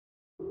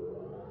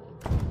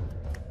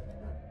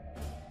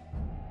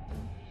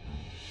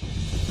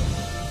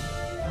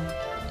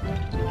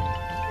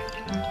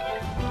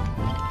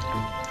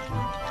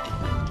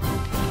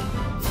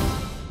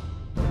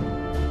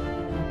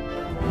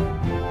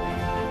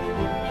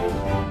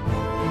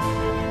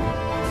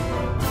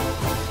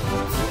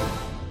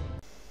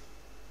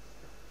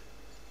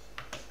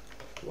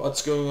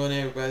What's going on,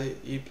 everybody?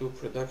 eBlue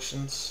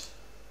Productions.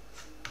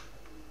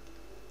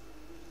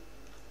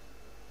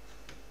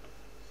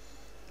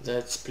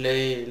 Let's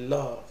play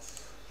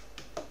Love,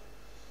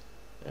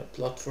 a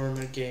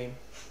platformer game.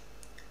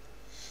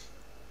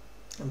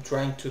 I'm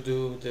trying to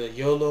do the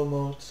Yolo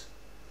mode,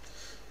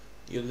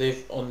 you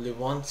live only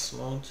once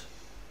mode.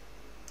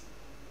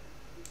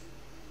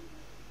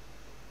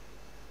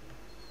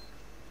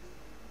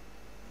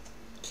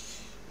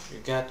 You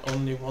got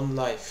only one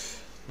life.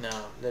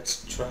 Now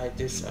let's try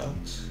this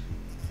out.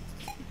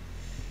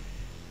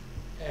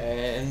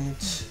 And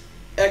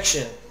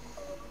action!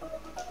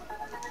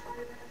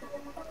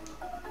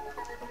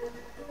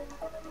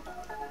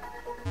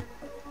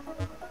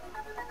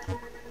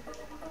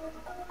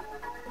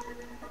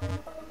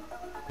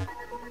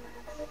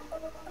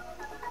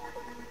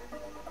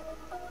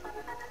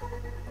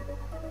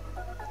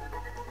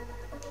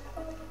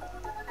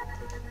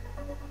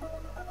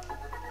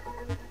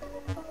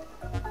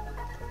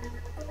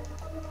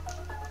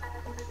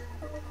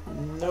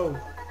 No.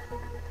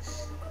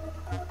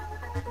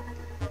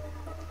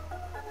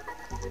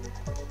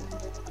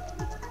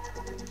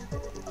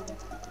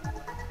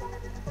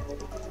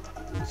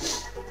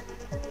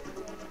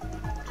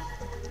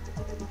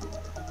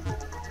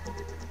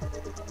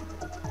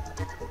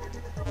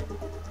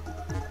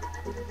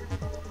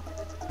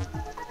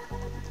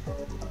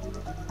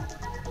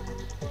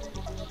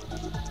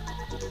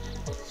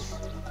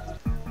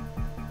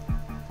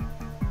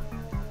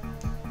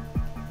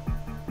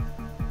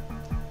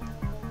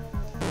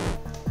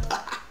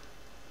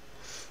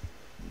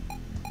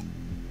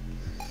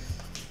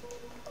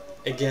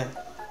 Again.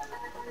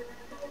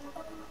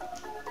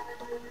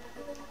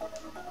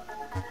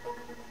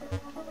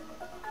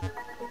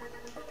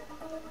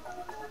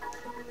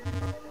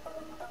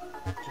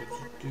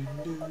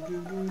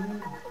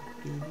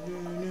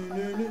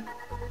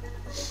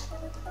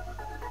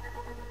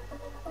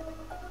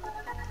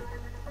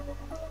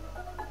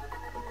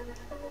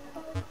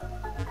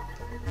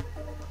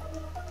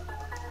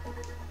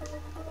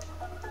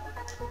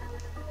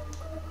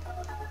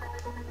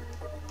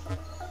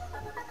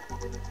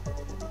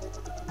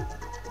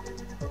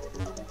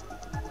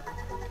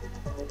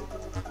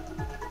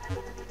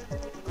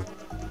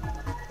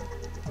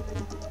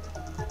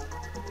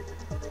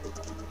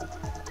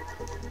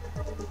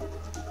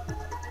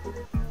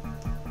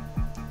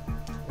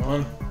 Come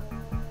on,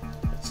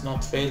 let's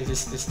not fail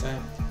this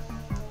time.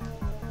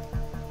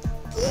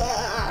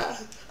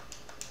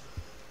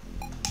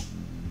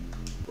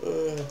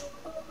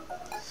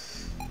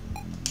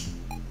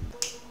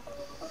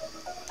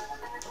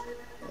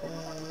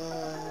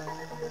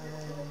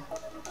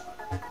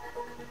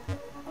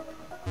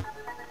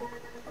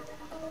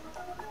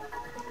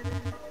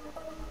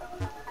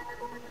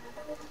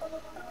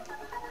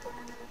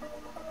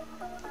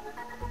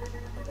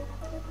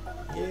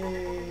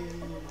 Yay!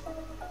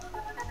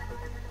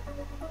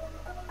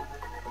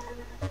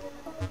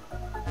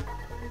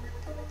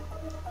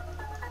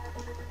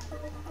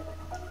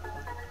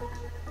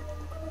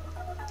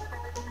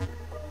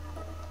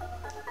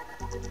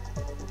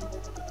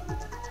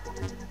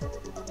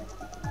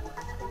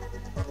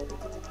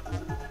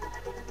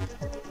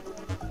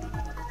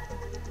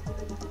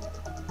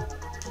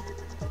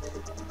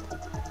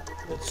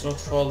 Let's not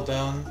fall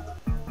down.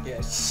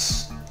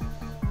 Yes.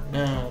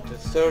 Now the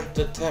third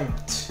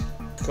attempt.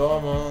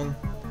 Come on.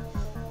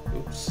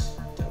 Oops,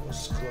 that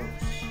was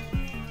close.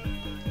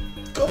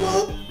 Come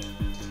on!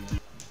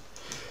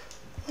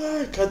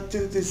 I can't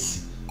do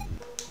this.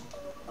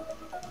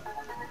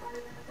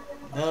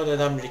 Now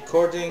that I'm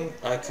recording,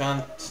 I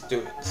can't do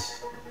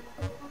it.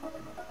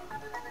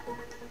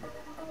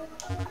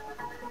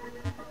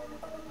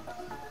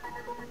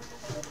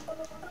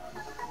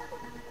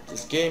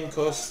 This game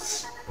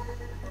costs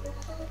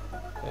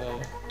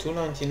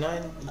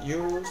 €2.99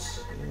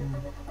 in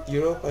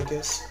Europe, I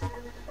guess,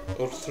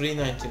 or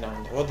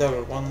 €3.99,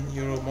 whatever.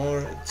 €1 more.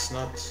 It's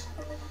not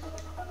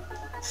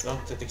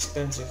that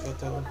expensive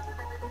at all.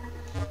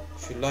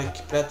 If you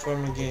like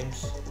platformer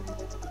games,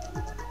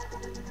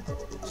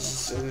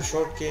 this is a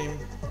short game,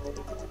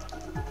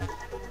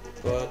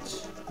 but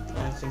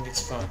I think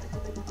it's fun.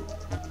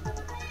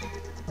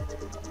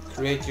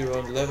 Create your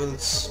own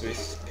levels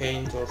with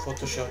Paint or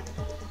Photoshop.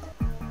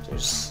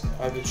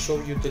 I will show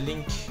you the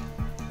link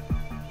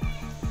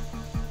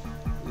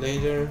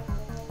later.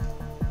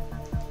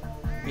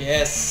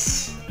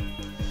 Yes,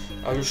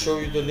 I will show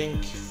you the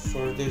link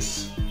for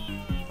this,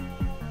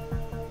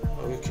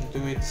 how you can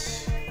do it.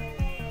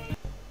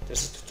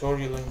 There's a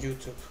tutorial on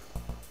YouTube.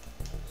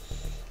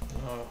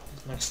 Now,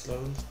 next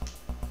level.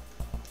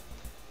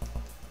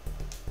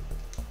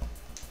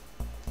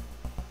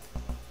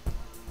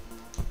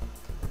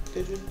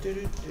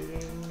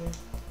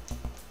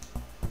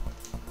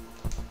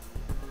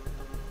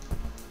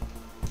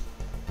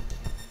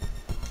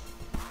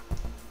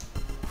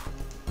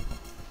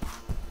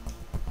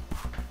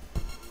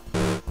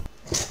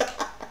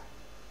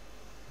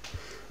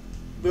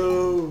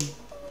 No!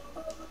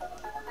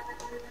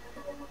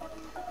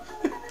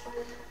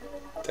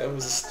 That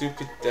was a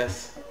stupid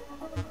death.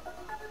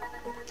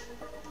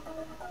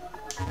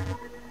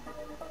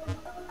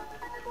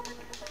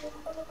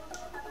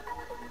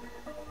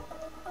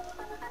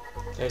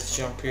 just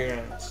jump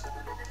here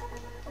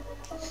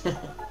and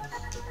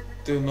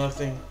do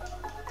nothing.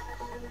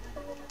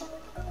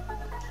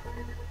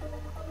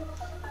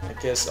 I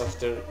guess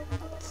after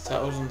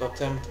 1,000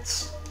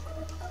 attempts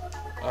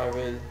I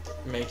will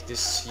make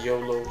this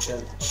YOLO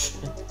challenge.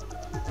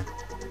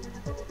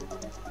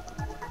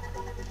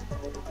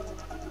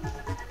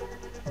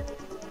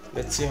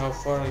 Let's see how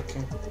far I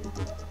can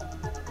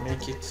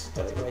make it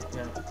right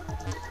now.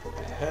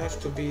 I have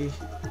to be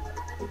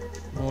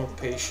more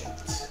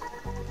patient,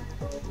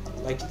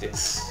 like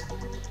this.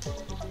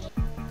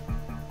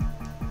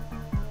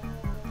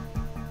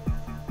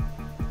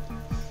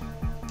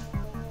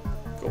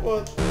 Go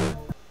on.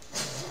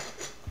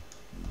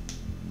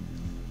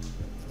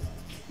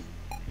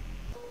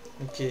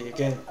 Okay,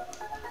 again.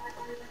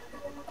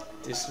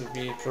 This will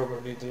be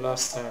probably the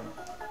last time.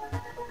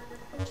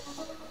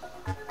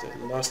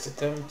 The last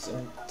attempt,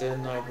 and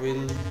then I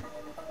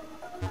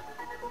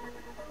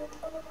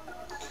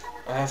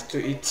have to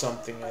eat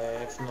something. I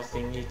have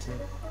nothing eaten.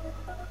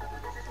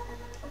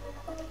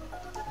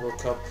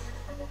 Woke up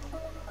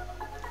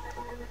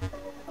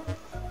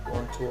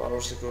 1-2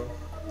 hours ago.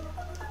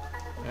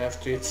 I have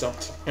to eat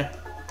something.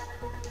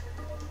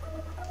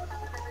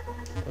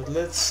 But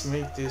let's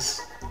make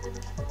this.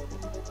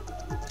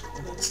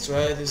 Let's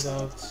try this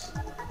out.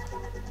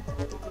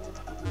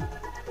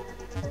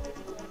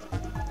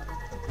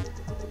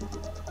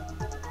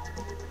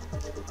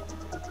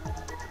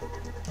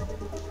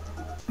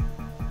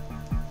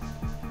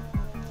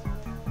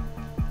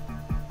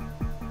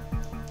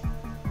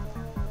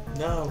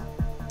 Now,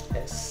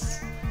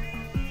 yes.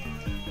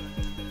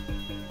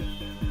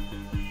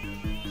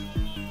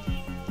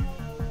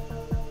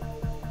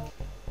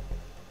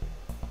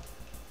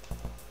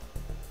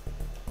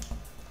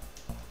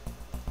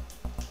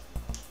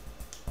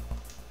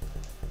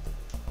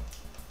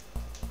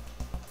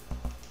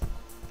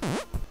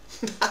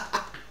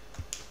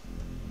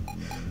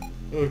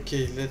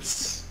 Okay,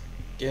 let's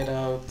get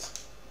out.